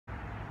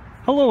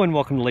Hello and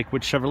welcome to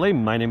Lakewood Chevrolet.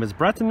 My name is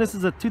Brett and this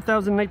is a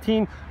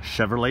 2019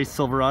 Chevrolet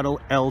Silverado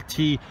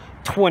LT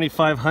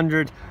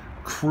 2500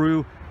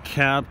 crew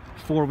cab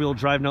four-wheel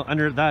drive. Now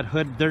under that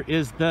hood there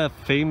is the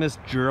famous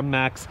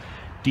Duramax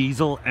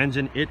diesel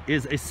engine. It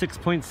is a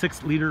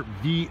 6.6 liter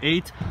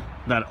V8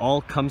 that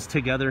all comes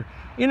together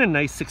in a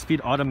nice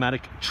 6-speed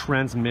automatic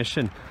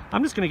transmission.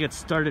 I'm just going to get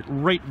started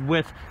right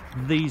with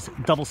these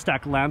double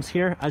stack lamps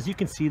here. As you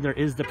can see, there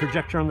is the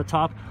projector on the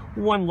top,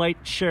 one light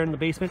share in the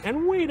basement,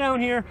 and way down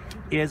here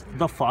is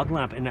the fog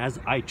lamp. And as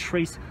I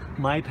trace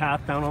my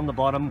path down on the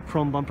bottom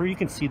chrome bumper, you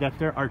can see that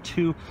there are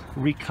two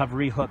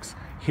recovery hooks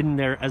hidden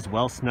there as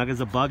well, snug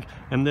as a bug.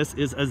 And this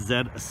is a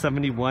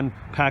Z71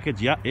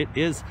 package. Yeah, it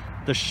is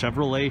the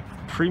Chevrolet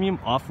premium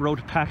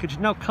off-road package.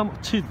 Now come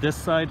to this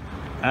side.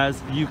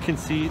 As you can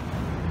see,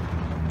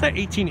 the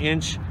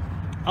 18-inch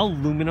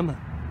aluminum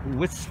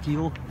with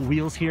steel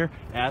wheels here.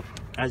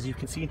 As you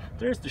can see,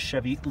 there's the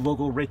Chevy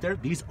logo right there.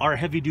 These are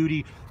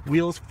heavy-duty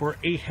wheels for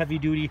a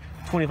heavy-duty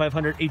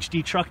 2500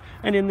 HD truck,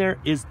 and in there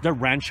is the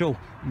Rancho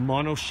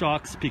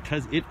monoshocks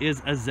because it is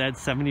a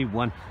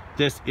Z71.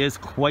 This is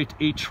quite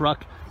a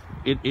truck.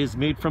 It is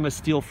made from a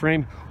steel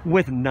frame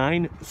with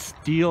 9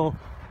 steel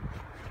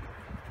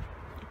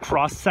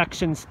cross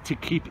sections to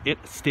keep it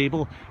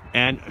stable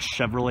and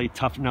Chevrolet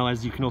tough. Now,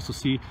 as you can also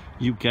see,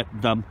 you get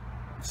the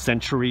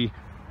Century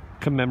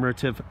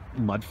commemorative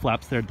mud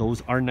flaps there.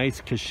 Those are nice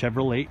because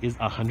Chevrolet is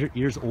 100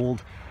 years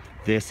old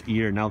this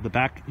year. Now the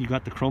back, you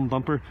got the chrome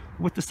bumper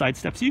with the side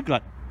steps. You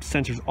got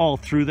sensors all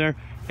through there,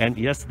 and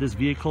yes, this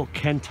vehicle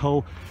can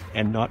tow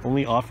and not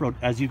only off-road,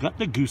 as you got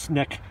the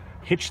gooseneck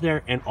hitch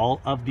there and all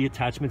of the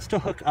attachments to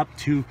hook up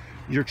to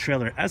your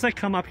trailer. As I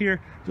come up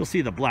here, you'll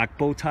see the black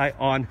bow tie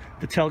on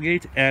the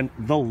tailgate and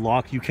the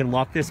lock. You can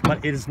lock this,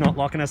 but it is not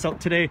locking us out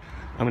today.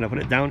 I'm going to put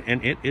it down,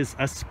 and it is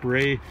a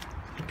spray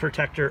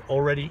protector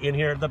already in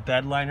here. The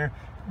bed liner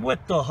with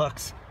the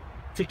hooks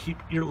to keep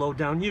your load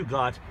down. You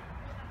got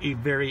a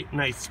very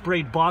nice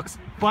sprayed box,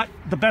 but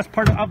the best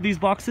part of these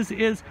boxes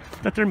is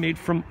that they're made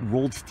from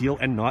rolled steel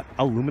and not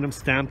aluminum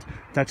stamped.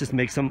 That just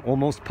makes them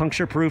almost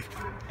puncture proof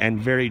and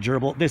very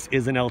durable. This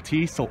is an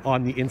LT, so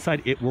on the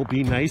inside it will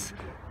be nice.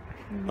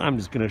 I'm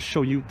just going to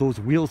show you those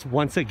wheels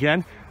once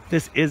again.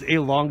 This is a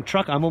long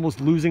truck. I'm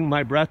almost losing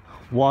my breath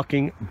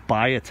walking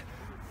by it,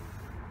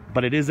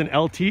 but it is an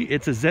LT.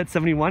 It's a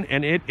Z71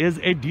 and it is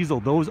a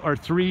diesel. Those are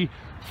 3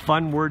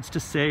 fun words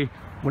to say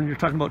when you're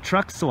talking about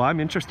trucks, so I'm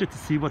interested to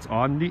see what's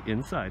on the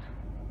inside.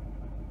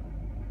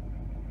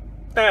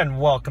 And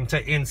welcome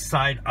to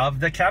inside of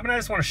the cabin. I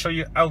just want to show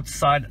you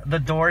outside the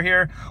door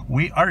here.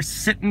 We are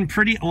sitting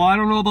pretty, well, I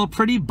don't know about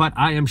pretty, but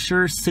I am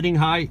sure sitting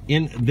high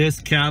in this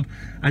cab.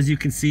 As you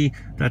can see,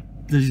 that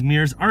these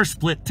mirrors are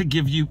split to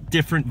give you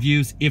different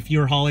views if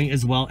you're hauling,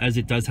 as well as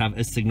it does have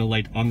a signal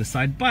light on the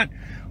side. But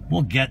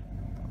we'll get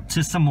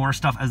to some more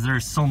stuff as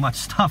there's so much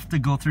stuff to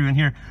go through in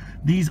here.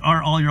 These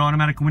are all your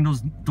automatic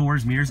windows,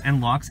 doors, mirrors, and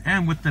locks,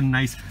 and with the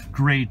nice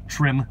gray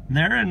trim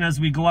there. And as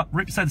we go up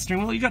right beside the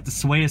steering wheel, you got the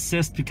sway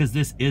assist because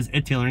this is a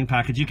tailoring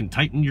package. You can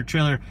tighten your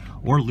trailer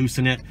or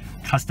loosen it,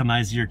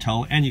 customize your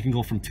tow, and you can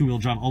go from 2-wheel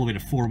drive all the way to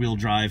 4-wheel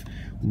drive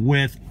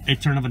with a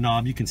turn of a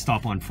knob. You can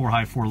stop on 4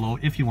 high, 4 low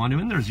if you want to,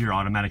 and there's your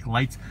automatic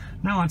lights.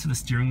 Now onto the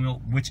steering wheel,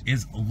 which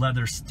is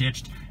leather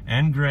stitched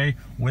and gray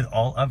with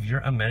all of your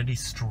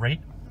amenities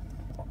straight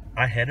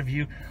ahead of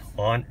you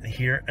on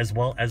here, as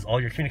well as all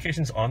your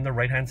communications on the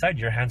right hand side.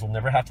 Your hands will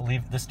never have to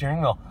leave the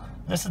steering wheel.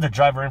 This is the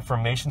driver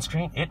information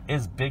screen. It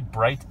is big,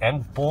 bright,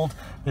 and bold.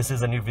 This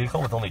is a new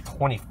vehicle with only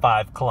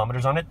 25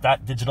 kilometers on it.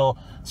 That digital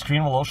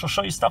screen will also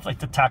show you stuff like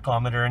the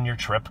tachometer and your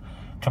trip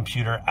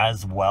computer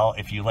as well,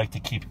 if you like to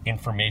keep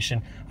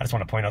information. I just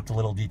want to point out the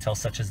little details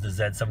such as the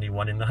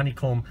Z71 in the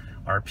honeycomb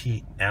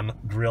RPM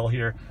grill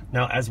here.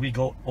 Now as we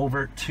go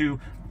over to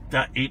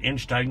the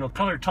 8-inch diagonal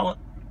color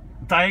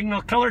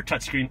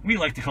touchscreen, we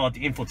like to call it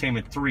the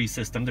Infotainment 3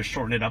 system to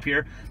shorten it up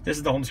here. This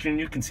is the home screen.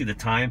 You can see the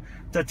time,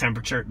 the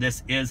temperature.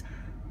 This is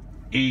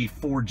a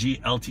 4G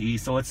LTE,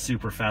 so it's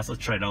super fast.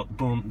 Let's try it out.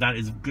 Boom, that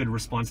is good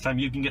response time.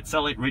 You can get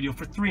satellite radio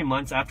for 3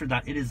 months. After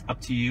that, it is up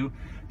to you.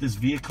 This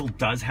vehicle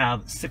does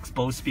have 6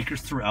 Bose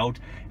speakers throughout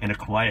and a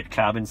quiet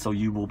cabin, so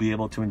you will be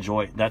able to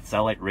enjoy that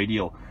satellite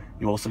radio.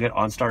 You also get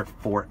OnStar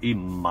for a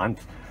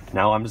month.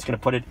 Now I'm just going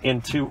to put it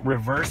into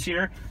reverse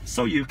here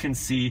so you can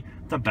see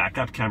the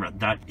backup camera.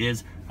 That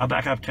is a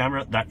backup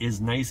camera that is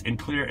nice and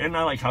clear, and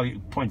I like how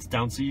it points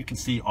down so you can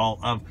see all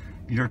of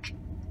your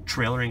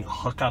trailering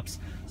hookups,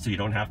 so you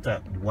don't have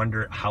to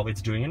wonder how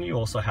it's doing. And you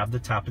also have the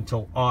tap and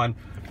tow on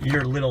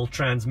your little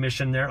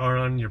transmission there, or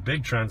on your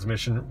big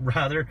transmission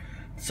rather,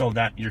 so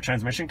that your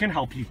transmission can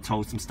help you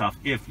tow some stuff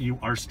if you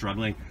are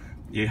struggling.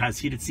 It has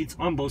heated seats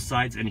on both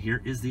sides, and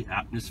here is the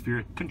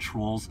atmospheric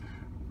controls.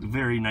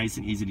 Very nice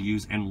and easy to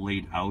use and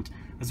laid out,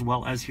 as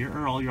well as here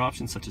are all your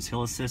options such as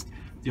hill assist,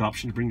 the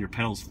option to bring your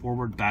pedals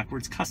forward,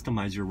 backwards,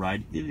 customize your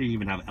ride. They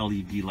even have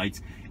LED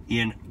lights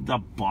in the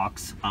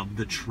box of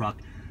the truck.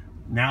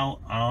 Now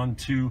on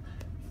to,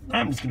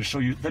 I'm just going to show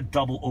you the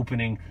double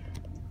opening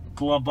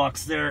glove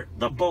box there,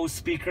 the Bose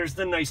speakers,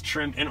 the nice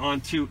trim, and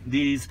onto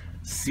these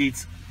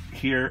seats.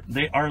 here.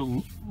 They are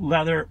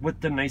leather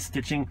with the nice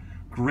stitching,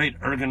 great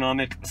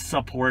ergonomic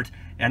support,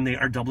 and they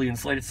are doubly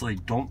insulated so they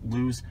don't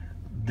lose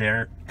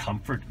their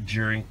comfort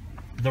during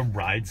the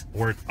rides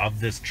or of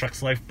this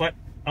truck's life. But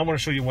I want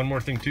to show you one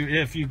more thing too.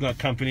 If you've got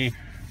company,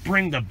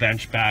 bring the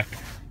bench back.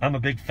 I'm a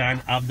big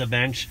fan of the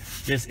bench.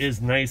 This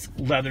is nice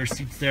leather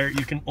seats there.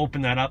 You can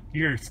open that up.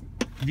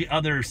 The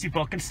other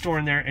seatbelt can store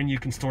in there, and you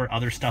can store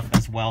other stuff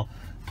as well.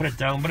 Put it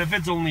down. But if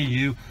it's only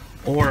you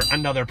or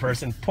another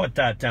person, put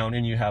that down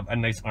and you have a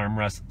nice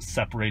armrest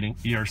separating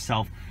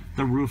yourself.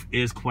 The roof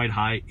is quite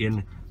high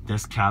in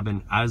this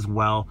cabin as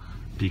well,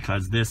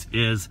 because this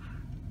is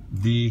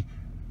the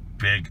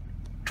big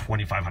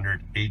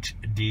 2500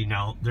 HD.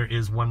 Now there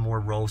is one more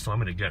row, so I'm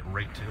going to get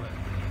right to it.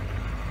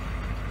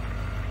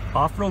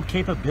 Off-road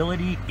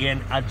capability in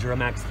a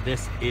Duramax.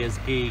 This is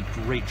a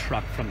great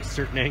truck from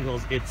certain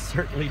angles. It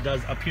certainly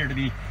does appear to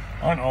be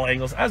on all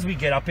angles. As we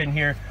get up in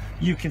here,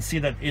 you can see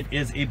that it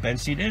is a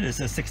bench seat. It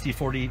is a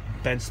 60/40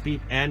 bench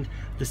seat, and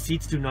the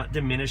seats do not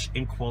diminish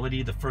in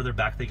quality the further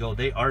back they go.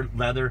 They are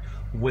leather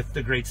with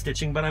the great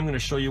stitching, but I'm going to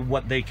show you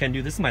what they can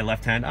do. This is my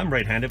left hand. I'm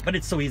right-handed, but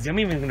it's so easy. I'm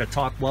even going to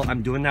talk while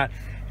I'm doing that,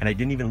 and I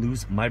didn't even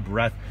lose my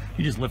breath.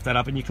 You just lift that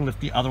up, and you can lift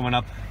the other one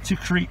up to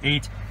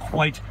create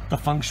quite the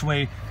feng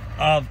shui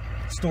of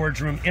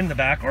storage room in the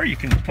back, or you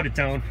can put it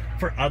down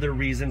for other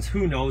reasons.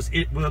 Who knows?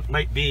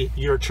 Might be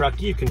your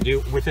truck. You can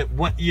do with it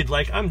what you'd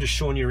like. I'm just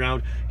showing you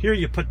around. Here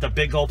you put the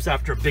big gulps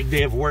after a big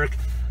day of work.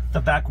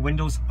 The back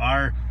windows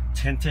are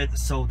tinted,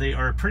 so they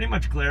are pretty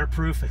much glare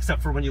proof,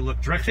 except for when you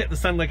look directly at the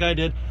sun like I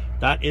did.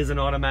 That is an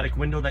automatic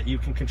window that you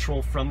can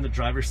control from the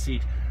driver's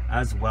seat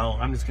as well.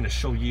 I'm just going to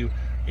show you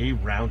a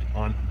round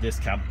on this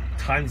cab.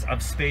 Tons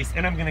of space,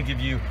 and I'm going to give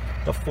you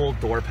the full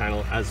door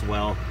panel as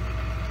well.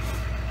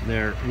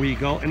 There we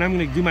go. And I'm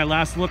going to do my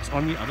last looks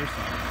on the other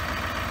side.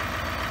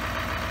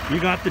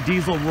 You got the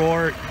diesel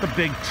roar, the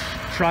big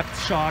truck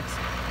shocks,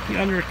 the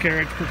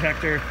undercarriage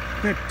protector,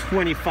 the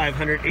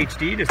 2500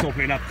 HD. Just open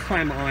it up,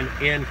 climb on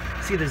in.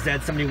 See the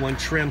Z71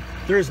 trim.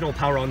 There is no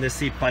power on this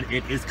seat, but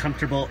it is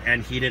comfortable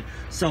and heated,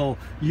 so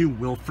you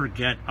will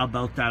forget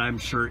about that, I'm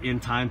sure,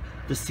 in time.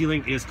 The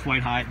ceiling is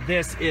quite high.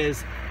 This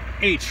is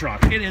a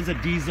truck. It is a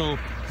diesel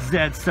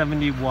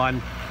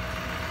Z71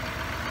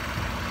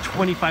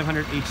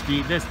 2500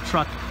 HD. This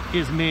truck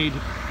is made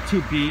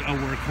to be a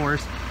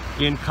workhorse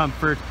in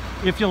comfort.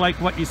 If you like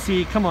what you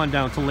see, come on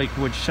down to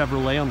Lakewood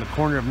Chevrolet on the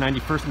corner of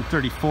 91st and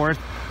 34th.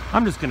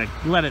 I'm just gonna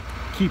let it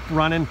keep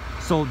running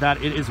so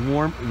that it is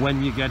warm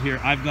when you get here.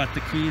 I've got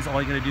the keys.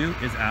 All you gotta do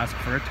is ask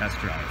for a test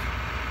drive.